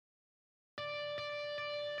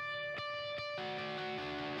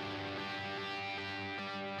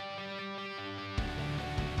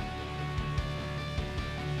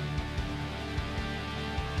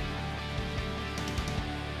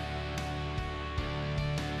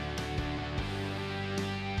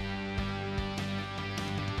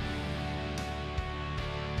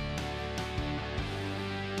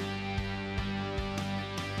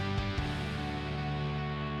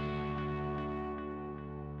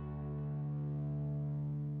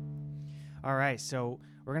All right, so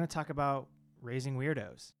we're going to talk about raising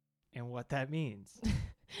weirdos and what that means.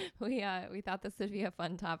 We thought this would be a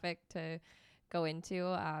fun topic to go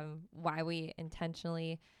into. Why we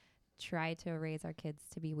intentionally try to raise our kids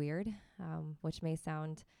to be weird, which may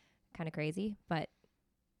sound kind of crazy, but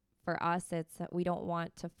for us, it's we don't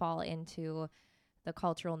want to fall into the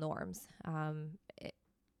cultural norms.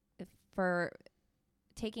 For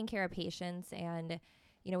taking care of patients, and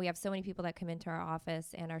we have so many people that come into our office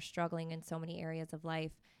and are struggling in so many areas of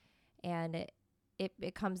life, and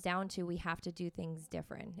it comes down to we have to do things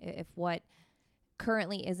different. If what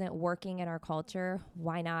currently isn't working in our culture,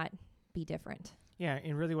 why not be different? Yeah,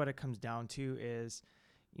 and really what it comes down to is,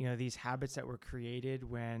 these habits that were created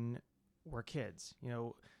when we're kids.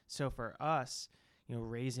 So for us,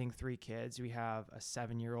 raising 3 kids, we have a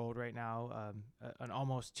 7-year-old right now, an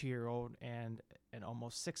almost 2-year-old, and an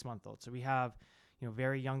almost 6-month-old. So we have,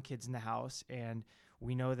 very young kids in the house, and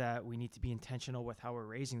we know that we need to be intentional with how we're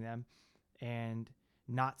raising them and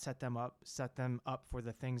not set them up for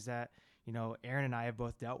the things that, Aaron and I have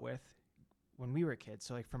both dealt with when we were kids.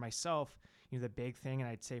 So like for myself, the big thing, and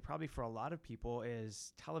I'd say probably for a lot of people,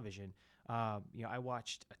 is television. I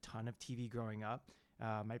watched a ton of TV growing up.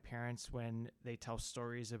 My parents, when they tell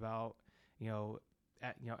stories about,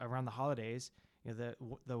 around the holidays, the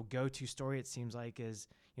go-to story, it seems like, is,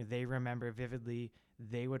 they remember vividly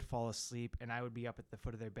they would fall asleep and I would be up at the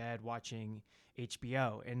foot of their bed watching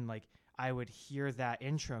HBO, and like I would hear that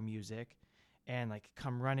intro music and like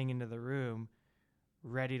come running into the room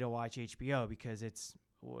ready to watch HBO because it's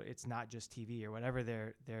not just TV or whatever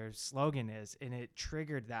their slogan is, and it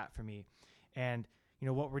triggered that for me. And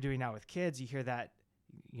what we're doing now with kids, you hear that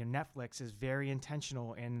Netflix is very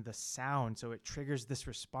intentional in the sound, so it triggers this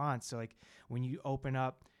response. So like when you open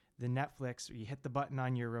up the Netflix, or you hit the button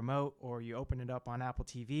on your remote, or you open it up on Apple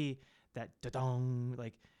TV, that da-dong,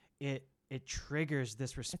 like it triggers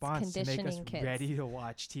this response to make us kids ready to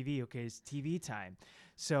watch TV. Okay, it's TV time.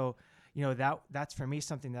 So that's for me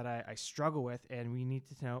something that I struggle with, and we need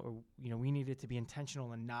to know, or we needed to be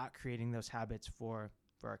intentional in not creating those habits for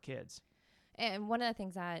our kids. And one of the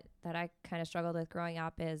things that I kind of struggled with growing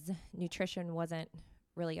up is nutrition wasn't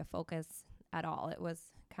really a focus at all. It was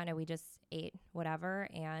kind of, we just ate whatever.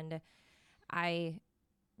 And I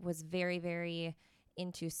was very, very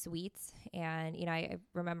into sweets. And, I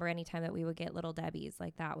remember any time that we would get Little Debbie's,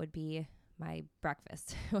 like that would be my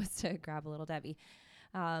breakfast was to grab a Little Debbie.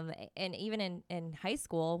 And even in high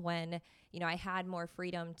school, when, I had more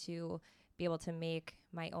freedom to be able to make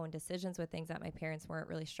my own decisions with things that my parents weren't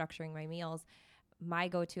really structuring my meals, my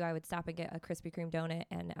go-to, I would stop and get a Krispy Kreme donut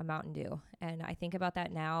and a Mountain Dew. And I think about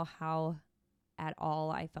that now, how at all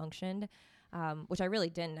I functioned, which I really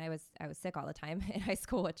didn't. I was sick all the time in high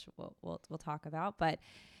school, which we'll talk about. But,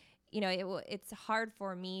 it's hard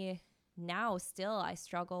for me now still. I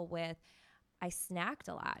struggle with, I snacked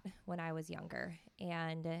a lot when I was younger,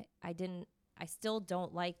 and I still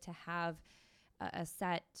don't like to have a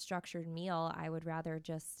set structured meal. I would rather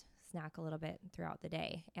just snack a little bit throughout the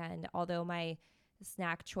day. And although my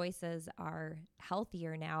snack choices are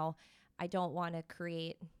healthier now, I don't want to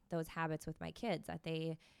create those habits with my kids that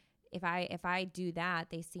if I do that,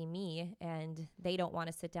 they see me and they don't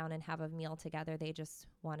want to sit down and have a meal together. They just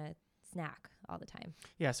want to snack all the time.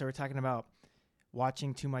 Yeah. So we're talking about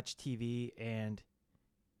watching too much TV and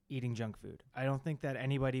eating junk food. I don't think that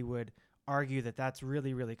anybody would argue that that's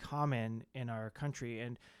really, really common in our country.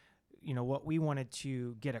 And, what we wanted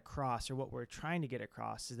to get across, or what we're trying to get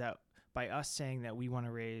across, is that by us saying that we want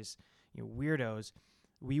to raise, weirdos,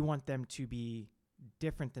 we want them to be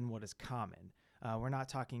different than what is common. We're not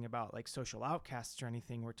talking about like social outcasts or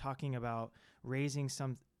anything. We're talking about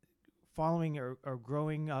following or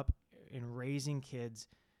growing up and raising kids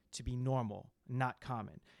to be normal, not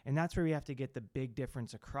common. And that's where we have to get the big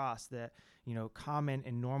difference across, that, common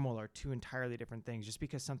and normal are two entirely different things. Just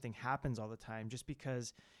because something happens all the time, just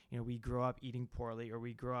because, we grow up eating poorly, or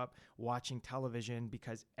we grow up watching television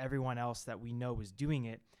because everyone else that we know is doing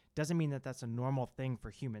it, doesn't mean that that's a normal thing for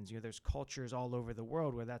humans. There's cultures all over the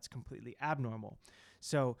world where that's completely abnormal.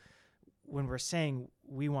 So when we're saying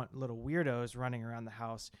we want little weirdos running around the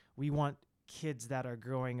house, we want kids that are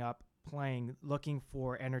growing up playing, looking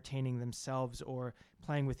for entertaining themselves, or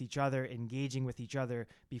playing with each other, engaging with each other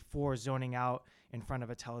before zoning out in front of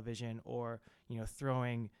a television, or,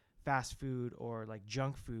 throwing fast food or like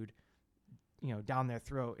junk food, down their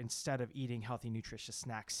throat, instead of eating healthy, nutritious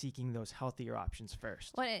snacks, seeking those healthier options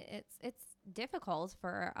first. Well, it's difficult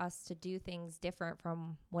for us to do things different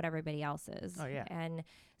from what everybody else is. Oh, yeah. And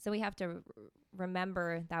so we have to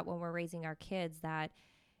remember that when we're raising our kids, that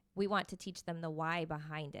we want to teach them the why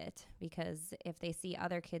behind it, because if they see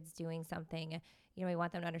other kids doing something, we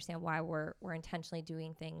want them to understand why we're intentionally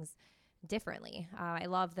doing things differently. I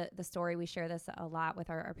love the story. We share this a lot with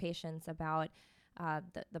our patients about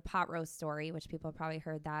the pot roast story, which people have probably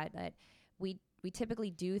heard that we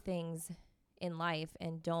typically do things in life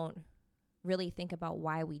and don't really think about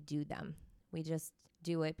why we do them. We just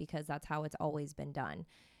do it because that's how it's always been done.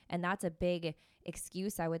 And that's a big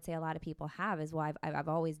excuse I would say a lot of people have, is, well, I've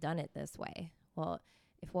always done it this way. Well,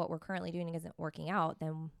 if what we're currently doing isn't working out,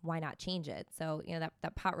 then why not change it? So,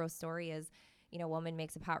 that pot roast story is, a woman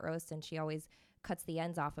makes a pot roast and she always cuts the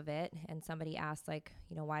ends off of it. And somebody asks, like,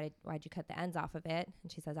 why'd you cut the ends off of it?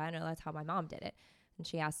 And she says, I don't know, that's how my mom did it. And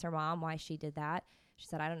she asked her mom why she did that. She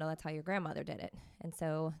said, I don't know, that's how your grandmother did it. And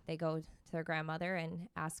so they go to their grandmother and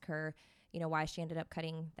ask her, why she ended up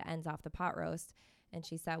cutting the ends off the pot roast. And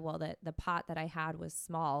she said, well, the pot that I had was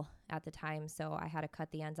small at the time, so I had to cut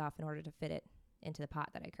the ends off in order to fit it into the pot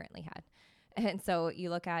that I currently had. And so you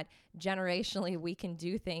look at generationally, we can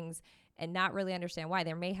do things and not really understand why.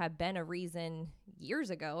 There may have been a reason years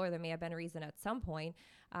ago, or there may have been a reason at some point,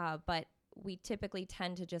 but we typically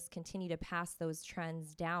tend to just continue to pass those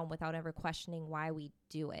trends down without ever questioning why we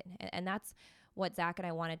do it. And that's what Zach and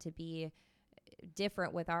I wanted to be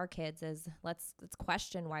different with our kids, is let's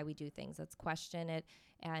question why we do things. Let's question it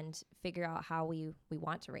and figure out how we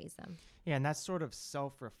want to raise them. Yeah, and that sort of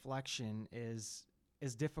self-reflection is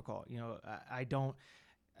difficult.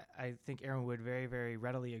 I think Erin would very, very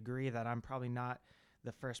readily agree that I'm probably not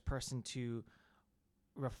the first person to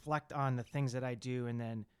reflect on the things that I do and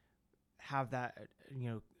then have that,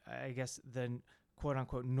 I guess the quote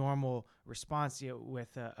unquote normal response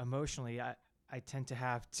with emotionally. I tend to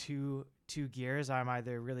have two gears. I'm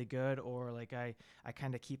either really good or like I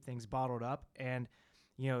kind of keep things bottled up. And,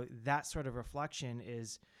 that sort of reflection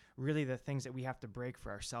is really the things that we have to break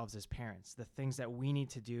for ourselves as parents, the things that we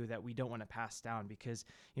need to do that we don't want to pass down, because,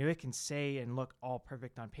 it can say and look all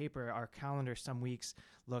perfect on paper. Our calendar some weeks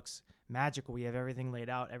looks magical. We have everything laid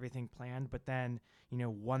out, everything planned, but then,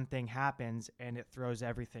 one thing happens and it throws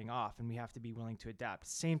everything off, and we have to be willing to adapt.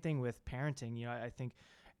 Same thing with parenting. I think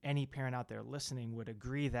any parent out there listening would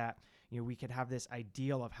agree that, we could have this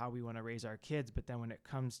ideal of how we want to raise our kids, but then when it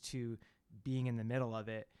comes to being in the middle of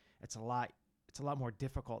it, it's a lot more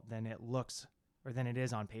difficult than it looks or than it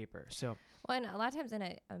is on paper. So, well, and a lot of times in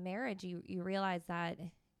a marriage, you realize that,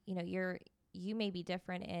 you may be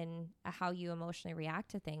different in how you emotionally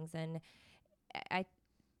react to things. And I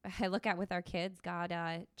look at with our kids, God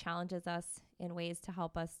challenges us in ways to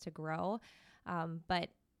help us to grow. But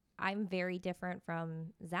I'm very different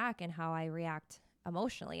from Zach in how I react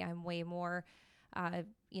emotionally. I'm way more,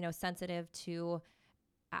 sensitive to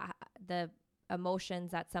the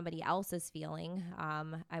emotions that somebody else is feeling.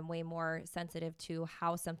 I'm way more sensitive to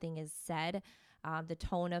how something is said, the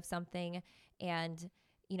tone of something. And,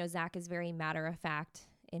 Zach is very matter of fact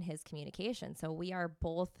in his communication. So we are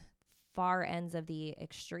both far ends of the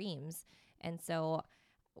extremes. And so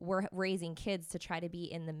we're raising kids to try to be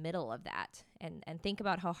in the middle of that, and think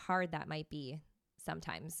about how hard that might be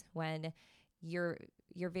sometimes when you're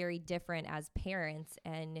very different as parents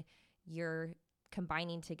and you're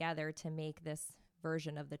combining together to make this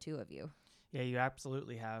version of the two of you. Yeah, you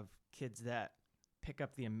absolutely have kids that pick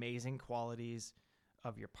up the amazing qualities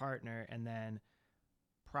of your partner and then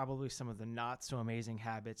probably some of the not so amazing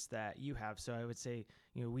habits that you have. So I would say,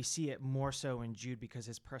 we see it more so in Jude because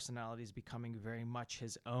his personality is becoming very much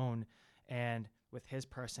his own. And with his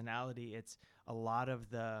personality, it's a lot of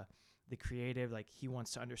the creative, like he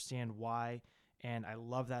wants to understand why. And I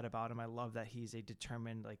love that about him. I love that he's a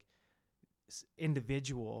determined,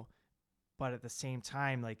 individual, but at the same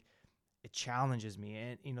time, it challenges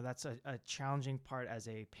me. And, that's a challenging part as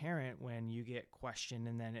a parent when you get questioned,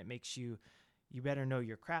 and then it makes you better know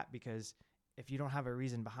your crap, because if you don't have a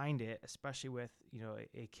reason behind it, especially with,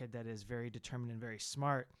 a kid that is very determined and very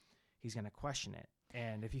smart, he's going to question it.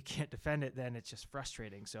 And if you can't defend it, then it's just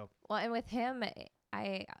frustrating. So, well, and with him,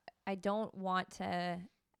 I don't want to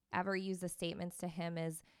ever use the statements to him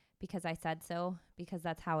as because I said so, because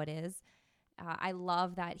that's how it is. I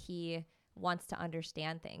love that he wants to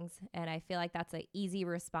understand things. And I feel like that's an easy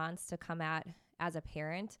response to come at as a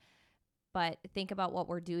parent. But think about what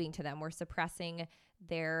we're doing to them. We're suppressing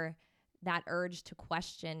that urge to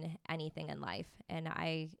question anything in life. And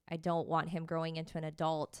I don't want him growing into an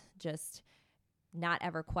adult just not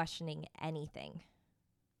ever questioning anything.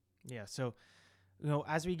 Yeah. So,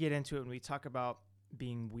 as we get into it, when we talk about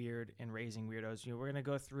being weird and raising weirdos, we're going to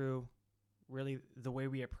go through really the way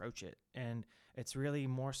we approach it. And it's really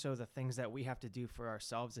more so the things that we have to do for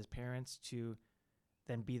ourselves as parents to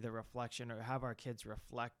then be the reflection, or have our kids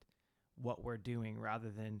reflect what we're doing rather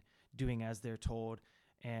than doing as they're told,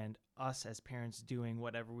 and us as parents doing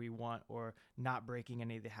whatever we want or not breaking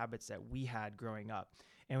any of the habits that we had growing up.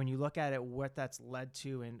 And when you look at it, what that's led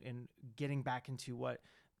to, and getting back into what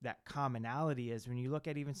that commonality is, when you look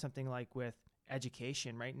at even something like with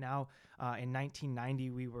education right now, in 1990,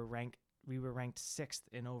 we were ranked sixth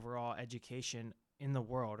in overall education in the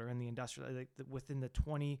world, or in the industrial, like within the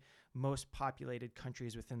 20 most populated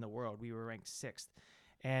countries within the world, we were ranked sixth.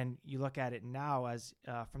 And you look at it now as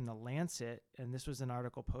from the Lancet, and this was an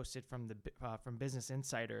article posted from from Business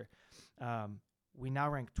Insider. We now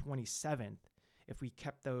rank 27th if we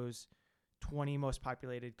kept those 20 most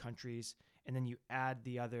populated countries, and then you add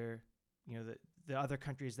the other, the other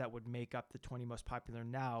countries that would make up the 20 most popular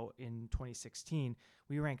now in 2016,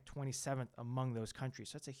 we ranked 27th among those countries.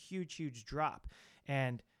 So that's a huge, huge drop.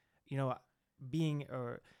 And,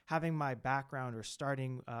 having my background, or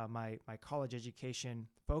starting my college education,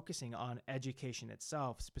 focusing on education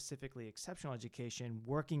itself, specifically exceptional education,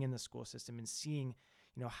 working in the school system and seeing,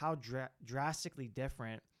 how drastically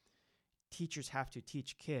different teachers have to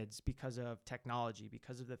teach kids because of technology,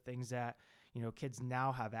 because of the things that, kids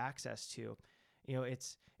now have access to.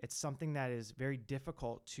 It's something that is very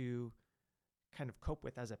difficult to kind of cope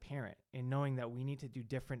with as a parent, and knowing that we need to do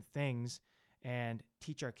different things and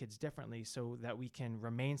teach our kids differently so that we can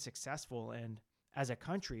remain successful, and as a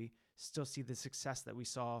country still see the success that we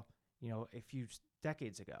saw, a few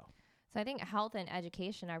decades ago. So I think health and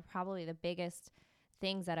education are probably the biggest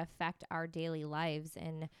things that affect our daily lives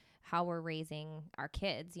and how we're raising our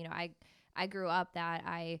kids. I grew up that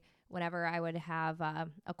whenever I would have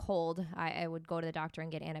a cold, I would go to the doctor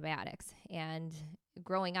and get antibiotics. And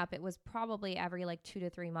growing up, it was probably every 2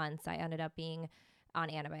 to 3 months I ended up being on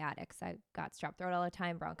antibiotics. I got strep throat all the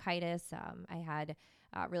time, bronchitis. I had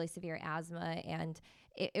really severe asthma. And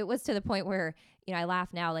it was to the point where, I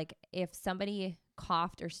laugh now, if somebody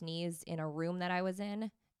coughed or sneezed in a room that I was in,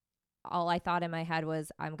 all I thought in my head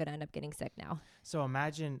was, I'm going to end up getting sick now. So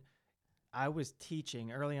imagine, I was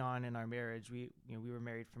teaching early on in our marriage. We were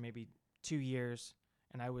married for maybe 2 years,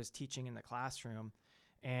 and I was teaching in the classroom.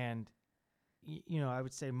 And, I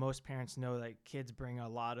would say most parents know that kids bring a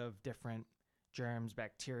lot of different germs,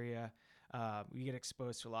 bacteria. We get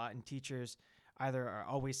exposed to a lot, and teachers either are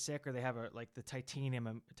always sick, or they have the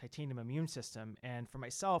titanium immune system. And for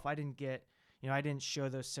myself, I didn't show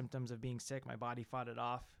those symptoms of being sick. My body fought it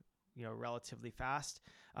off, relatively fast.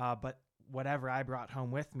 But whatever I brought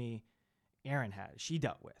home with me, she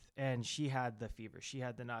dealt with, and she had the fever. She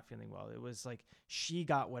had the not feeling well. It was like she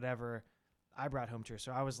got whatever I brought home to her.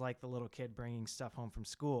 So I was like the little kid bringing stuff home from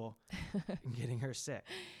school and getting her sick.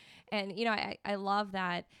 And, I love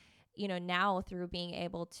that, now through being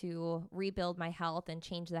able to rebuild my health and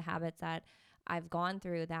change the habits that I've gone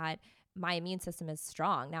through, that my immune system is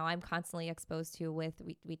strong. Now I'm constantly exposed to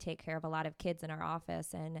we take care of a lot of kids in our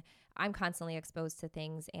office, and I'm constantly exposed to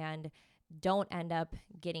things and don't end up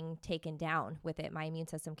getting taken down with it. My immune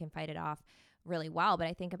system can fight it off really well. But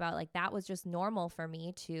I think about that was just normal for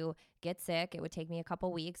me to get sick. It would take me a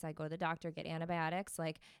couple weeks. I'd go to the doctor, get antibiotics.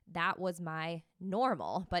 That was my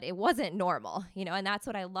normal, but it wasn't normal, and that's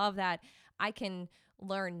what I love that I can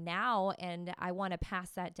learn now. And I want to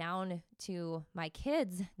pass that down to my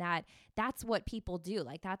kids, that's what people do.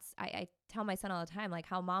 I tell my son all the time,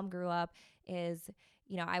 how mom grew up is,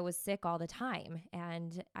 I was sick all the time,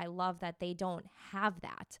 and I love that they don't have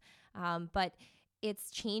that. But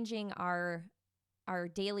it's changing our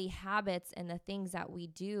daily habits and the things that we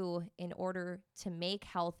do in order to make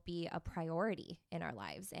health be a priority in our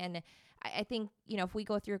lives. And I think, if we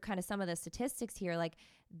go through kind of some of the statistics here,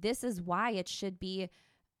 this is why it should be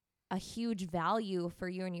a huge value for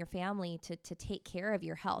you and your family to take care of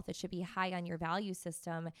your health. It should be high on your value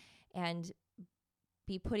system and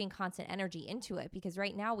be putting constant energy into it, because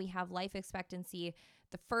right now we have life expectancy,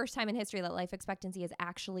 the first time in history that life expectancy is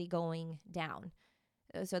actually going down.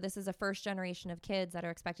 So this is a first generation of kids that are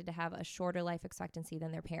expected to have a shorter life expectancy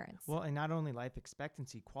than their parents. Well, and not only life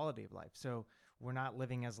expectancy, quality of life. So we're not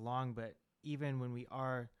living as long, but even when we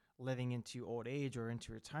are living into old age or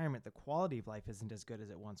into retirement, the quality of life isn't as good as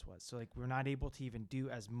it once was. So we're not able to even do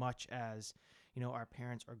as much as, our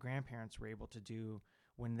parents or grandparents were able to do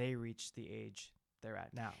when they reached the age they're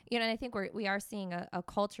at now. And I think we are seeing a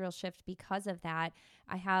cultural shift because of that.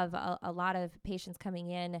 I have a lot of patients coming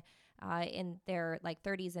in their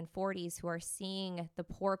 30s and 40s who are seeing the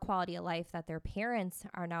poor quality of life that their parents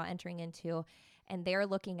are now entering into. And they're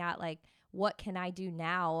looking at what can I do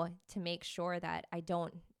now to make sure that I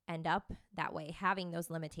don't end up that way, having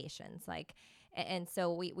those limitations. And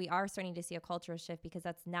so we are starting to see a cultural shift, because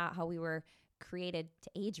that's not how we were created to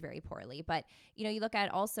age very poorly. But, you know, you look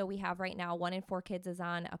at also, we have right now 1 in 4 kids is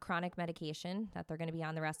on a chronic medication that they're going to be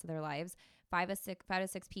on the rest of their lives. 5 to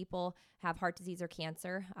 6 people have heart disease or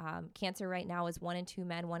cancer. Cancer right now is 1 in 2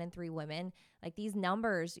 men, 1 in 3 women. Like these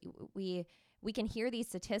numbers, we can hear these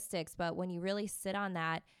statistics, but when you really sit on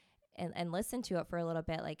that and listen to it for a little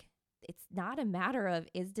bit, like it's not a matter of,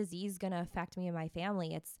 is disease going to affect me and my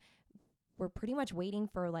family? We're pretty much waiting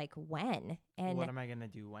for like when, and what am I going to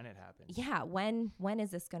do when it happens? Yeah. When is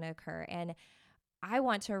this going to occur? And I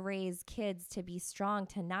want to raise kids to be strong,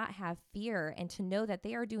 to not have fear, and to know that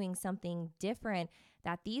they are doing something different,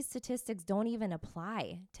 that these statistics don't even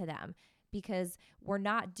apply to them, because we're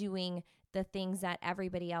not doing the things that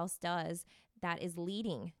everybody else does that is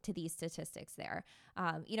leading to these statistics there.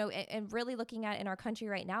 You know, and really looking at in our country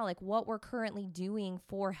right now, like what we're currently doing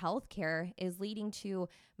for healthcare is leading to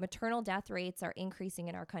maternal death rates are increasing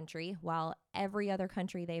in our country, while every other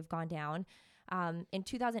country they've gone down. In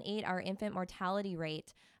 2008, our infant mortality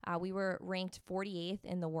rate, we were ranked 48th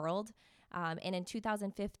in the world. And in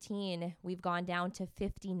 2015, we've gone down to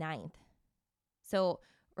 59th. So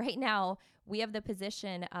right now, we have the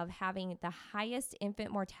position of having the highest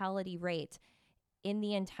infant mortality rate in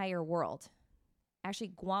the entire world.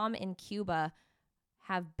 Actually, Guam and Cuba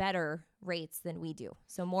have better rates than we do.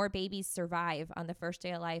 So more babies survive on the first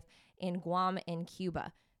day of life in Guam and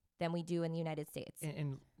Cuba than we do in the United States.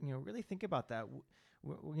 And you know, really think about that.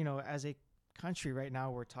 You know, as a country right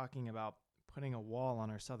now, we're talking about putting a wall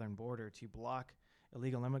on our southern border to block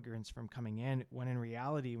illegal immigrants from coming in, when in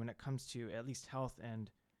reality, when it comes to at least health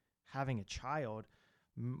and having a child,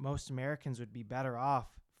 most Americans would be better off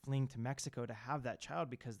fleeing to Mexico to have that child,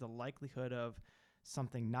 because the likelihood of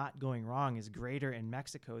something not going wrong is greater in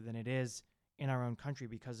Mexico than it is in our own country,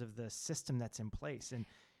 because of the system that's in place. And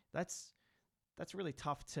that's really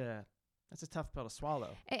tough that's a tough pill to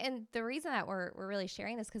swallow. And the reason that we're really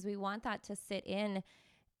sharing this, because we want that to sit in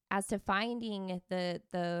as to finding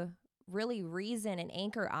the really reason and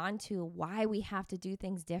anchor onto why we have to do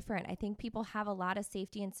things different. I think people have a lot of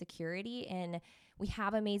safety and security, and we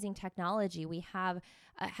have amazing technology. We have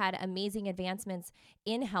had amazing advancements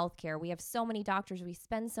in healthcare. We have so many doctors. We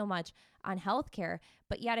spend so much on healthcare,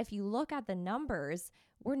 but yet if you look at the numbers,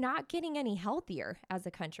 we're not getting any healthier as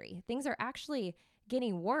a country. Things are actually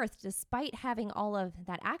getting worse despite having all of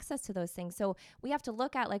that access to those things. So we have to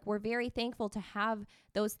look at, like, we're very thankful to have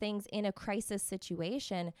those things in a crisis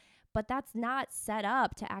situation, but that's not set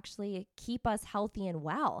up to actually keep us healthy and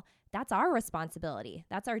well. That's our responsibility.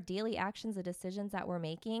 That's our daily actions and decisions that we're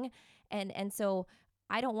making. And so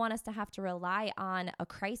I don't want us to have to rely on a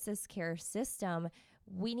crisis care system.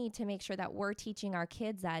 We need to make sure that we're teaching our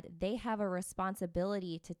kids that they have a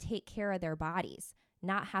responsibility to take care of their bodies,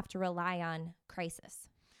 not have to rely on crisis.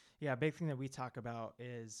 Yeah, a big thing that we talk about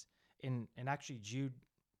is, and actually Jude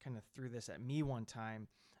kind of threw this at me one time.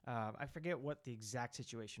 I forget what the exact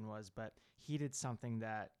situation was, but he did something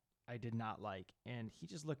that I did not like. And he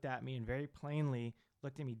just looked at me and very plainly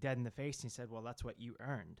looked at me dead in the face and he said, well, that's what you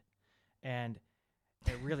earned. And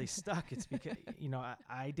it really stuck. It's because, you know,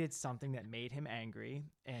 I did something that made him angry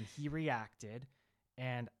and he reacted,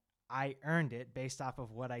 and I earned it based off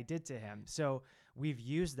of what I did to him. So we've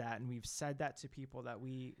used that, and we've said that to people that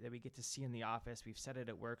we get to see in the office. We've said it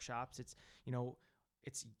at workshops. It's, you know,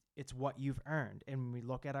 it's what you've earned. And when we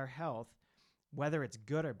look at our health, whether it's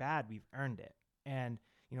good or bad, we've earned it. And,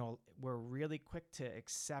 you know, we're really quick to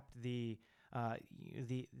accept the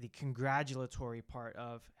congratulatory part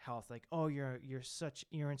of health. Like, oh, you're in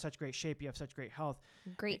such great shape. You have such great health.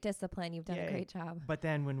 Great discipline. You've done a great job. But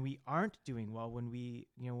then when we aren't doing well,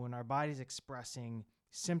 when our body's expressing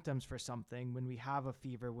symptoms for something, when we have a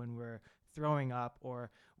fever, when we're throwing up,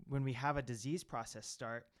 or when we have a disease process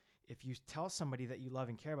start, if you tell somebody that you love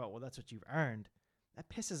and care about, well, that's what you've earned, that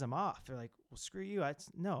pisses them off. They're like, well, screw you.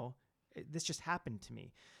 This just happened to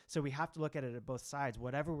me. So we have to look at it at both sides.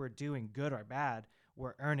 Whatever we're doing, good or bad,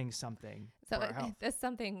 we're earning something for our health. That's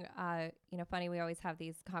something, funny. We always have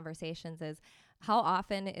these conversations is how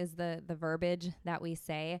often is the verbiage that we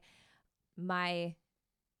say, my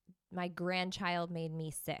grandchild made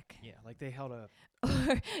me sick. Yeah. Like they held a,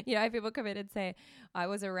 or, you know, I have people come in and say, I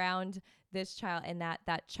was around this child and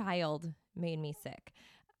that child made me sick.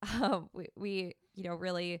 We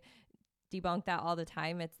really debunk that all the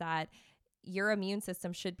time. It's that your immune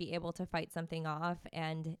system should be able to fight something off.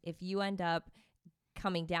 And if you end up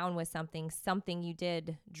coming down with something you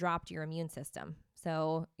did dropped your immune system.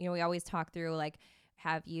 So, you know, we always talk through, like,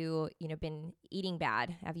 Have you, been eating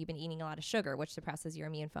bad? Have you been eating a lot of sugar, which suppresses your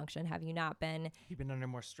immune function? Have you not been? You've been under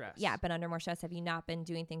more stress. Yeah, been under more stress. Have you not been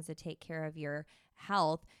doing things to take care of your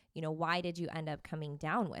health? Why did you end up coming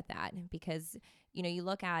down with that? Because, you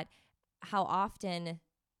look at how often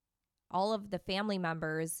all of the family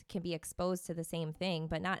members can be exposed to the same thing,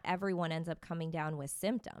 but not everyone ends up coming down with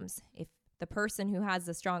symptoms. If the person who has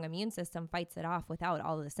a strong immune system fights it off without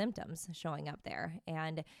all of the symptoms showing up there.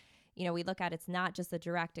 And, we look at it's not just the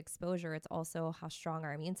direct exposure, it's also how strong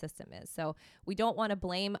our immune system is. So we don't want to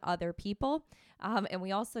blame other people. And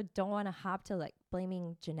we also don't want to hop to like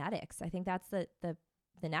blaming genetics. I think that's the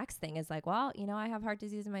next thing is like, well, I have heart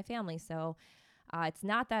disease in my family. So it's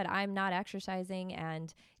not that I'm not exercising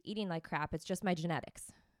and eating like crap. It's just my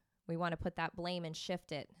genetics. We want to put that blame and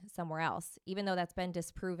shift it somewhere else, even though that's been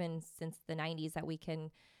disproven since the 90s that we can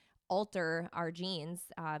alter our genes.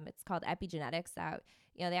 It's called epigenetics that,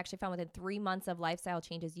 they actually found within 3 months of lifestyle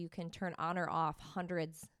changes, you can turn on or off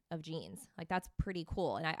hundreds of genes. Like that's pretty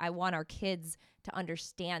cool. And I want our kids to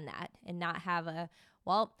understand that and not have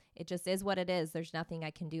it just is what it is. There's nothing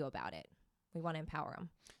I can do about it. We want to empower them.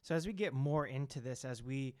 So as we get more into this, as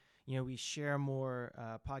we share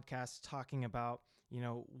more podcasts talking about,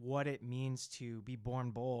 what it means to be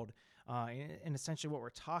born bold. And essentially what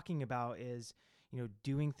we're talking about is,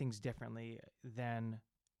 doing things differently than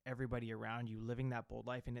everybody around you, living that bold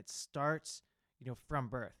life. And it starts, from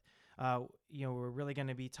birth. We're really going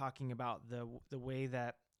to be talking about the way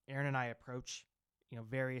that Erin and I approach,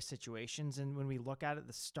 various situations. And when we look at it,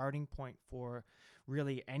 the starting point for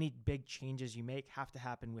really any big changes you make have to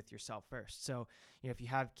happen with yourself first. So, if you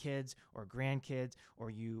have kids or grandkids, or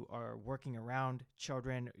you are working around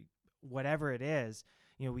children, whatever it is,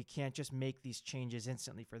 we can't just make these changes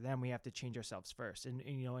instantly for them. We have to change ourselves first. And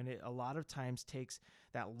it a lot of times takes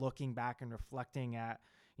that looking back and reflecting at,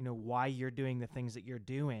 why you're doing the things that you're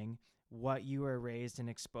doing, what you were raised and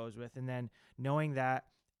exposed with, and then knowing that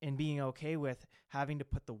and being okay with having to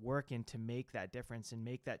put the work in to make that difference and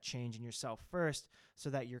make that change in yourself first,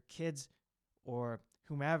 so that your kids or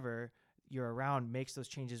whomever you're around makes those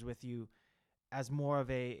changes with you as more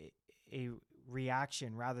of a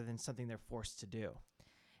reaction rather than something they're forced to do.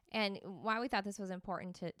 And why we thought this was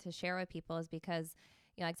important to share with people is because,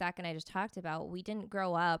 like Zach and I just talked about, we didn't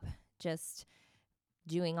grow up just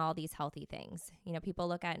doing all these healthy things. People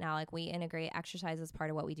look at it now like we integrate exercise as part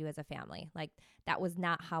of what we do as a family. Like that was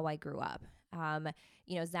not how I grew up.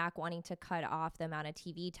 Zach wanting to cut off the amount of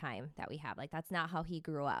TV time that we have, like that's not how he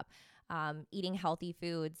grew up. Eating healthy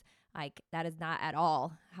foods, like that is not at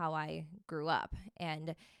all how I grew up.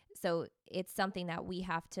 And so it's something that we've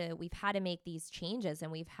had to make these changes,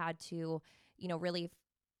 and we've had to, really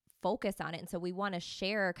focus on it. And so we want to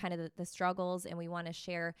share kind of the struggles, and we want to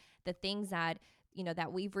share the things that,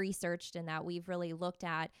 that we've researched and that we've really looked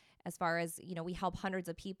at as far as, we help hundreds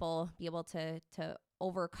of people be able to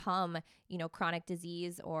overcome, chronic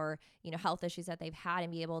disease or, health issues that they've had,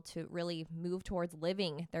 and be able to really move towards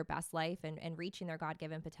living their best life and reaching their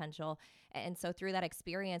God-given potential. And so through that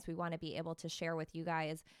experience, we want to be able to share with you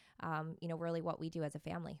guys, really what we do as a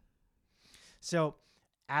family. So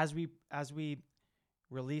as we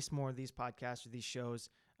release more of these podcasts or these shows,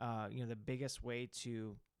 the biggest way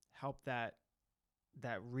to help that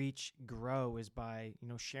reach grow is by,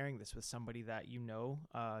 sharing this with somebody that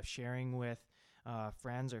sharing with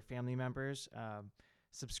friends or family members,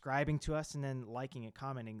 subscribing to us, and then liking and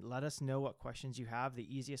commenting. Let us know what questions you have.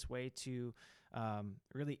 The easiest way to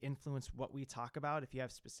really influence what we talk about. If you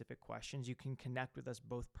have specific questions, you can connect with us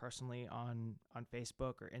both personally on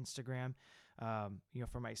Facebook or Instagram.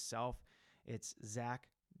 For myself, it's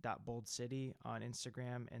Zach.BoldCity on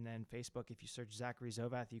Instagram, and then Facebook. If you search Zachary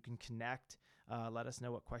Zovath, you can connect. Let us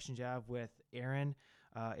know what questions you have. With Erin,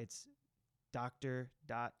 it's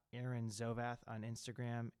Dr.Erin Zovath on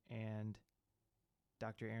Instagram and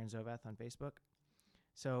Dr. Erin Zovath on Facebook.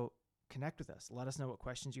 So connect with us. Let us know what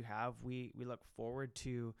questions you have. We look forward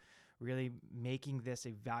to really making this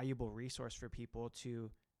a valuable resource for people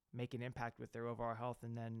to make an impact with their overall health,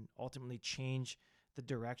 and then ultimately change the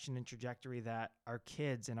direction and trajectory that our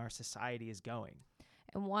kids and our society is going.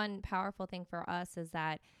 And one powerful thing for us is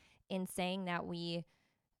that in saying that we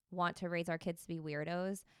want to raise our kids to be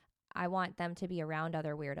weirdos, I want them to be around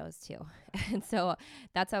other weirdos too. And so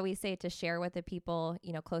that's how we say to share with the people,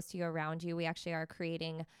 close to you, around you. We actually are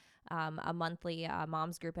creating a monthly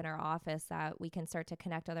moms group in our office that we can start to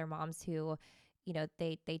connect other moms who,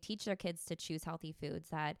 they teach their kids to choose healthy foods.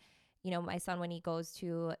 That, my son, when he goes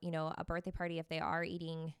to, a birthday party, if they are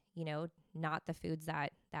eating, not the foods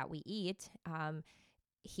that we eat,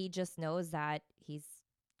 he just knows that he's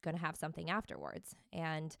going to have something afterwards.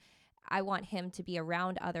 And I want him to be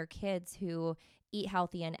around other kids who eat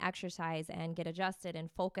healthy and exercise and get adjusted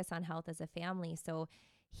and focus on health as a family, so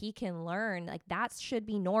he can learn like that should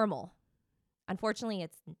be normal. Unfortunately,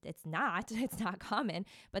 it's not. It's not common,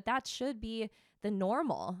 but that should be the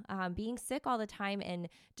normal. Being sick all the time and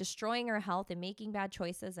destroying our health and making bad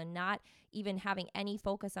choices and not even having any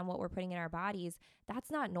focus on what we're putting in our bodies,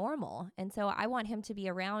 that's not normal. And so I want him to be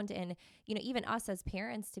around, and even us as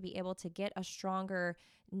parents to be able to get a stronger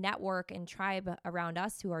network and tribe around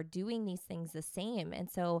us who are doing these things the same. And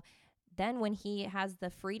so then when he has the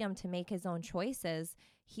freedom to make his own choices,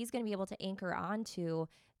 he's going to be able to anchor onto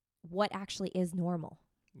what actually is normal.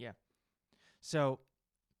 Yeah. So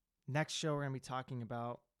next show, we're going to be talking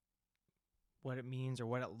about what it means or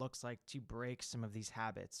what it looks like to break some of these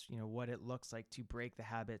habits, what it looks like to break the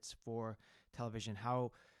habits for television,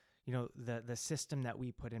 how, the system that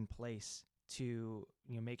we put in place to,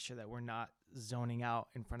 make sure that we're not zoning out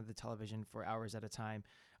in front of the television for hours at a time,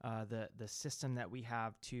 the system that we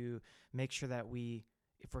have to make sure that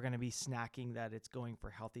if we're going to be snacking, that it's going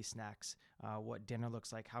for healthy snacks, what dinner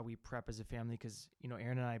looks like, how we prep as a family. Because,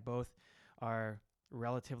 Aaron and I both are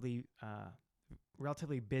relatively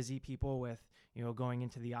busy people with, going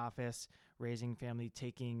into the office, raising family,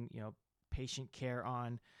 taking, patient care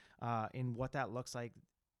on, and what that looks like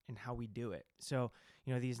and how we do it. So,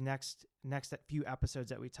 these next few episodes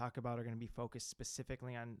that we talk about are going to be focused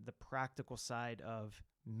specifically on the practical side of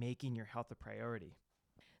making your health a priority.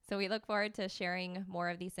 So we look forward to sharing more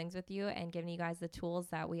of these things with you and giving you guys the tools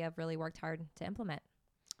that we have really worked hard to implement.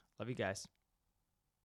 Love you guys.